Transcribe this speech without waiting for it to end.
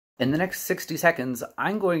In the next 60 seconds,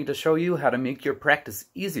 I'm going to show you how to make your practice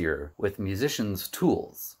easier with musicians'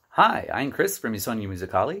 tools. Hi, I'm Chris from Sogni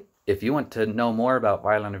Musicali. If you want to know more about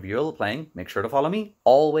violin or viola playing, make sure to follow me.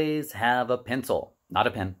 Always have a pencil, not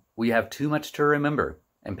a pen. We have too much to remember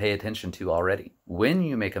and pay attention to already. When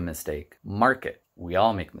you make a mistake, mark it. We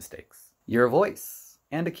all make mistakes. Your voice,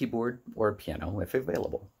 and a keyboard or a piano if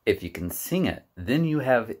available. If you can sing it, then you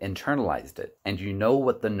have internalized it and you know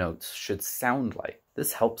what the notes should sound like.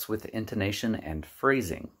 This helps with intonation and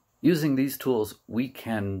phrasing. Using these tools, we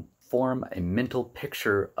can form a mental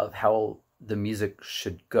picture of how the music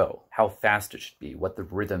should go, how fast it should be, what the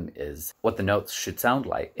rhythm is, what the notes should sound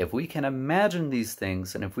like. If we can imagine these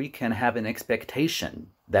things and if we can have an expectation,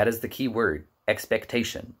 that is the key word,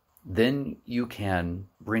 expectation, then you can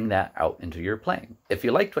bring that out into your playing. If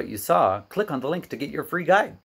you liked what you saw, click on the link to get your free guide.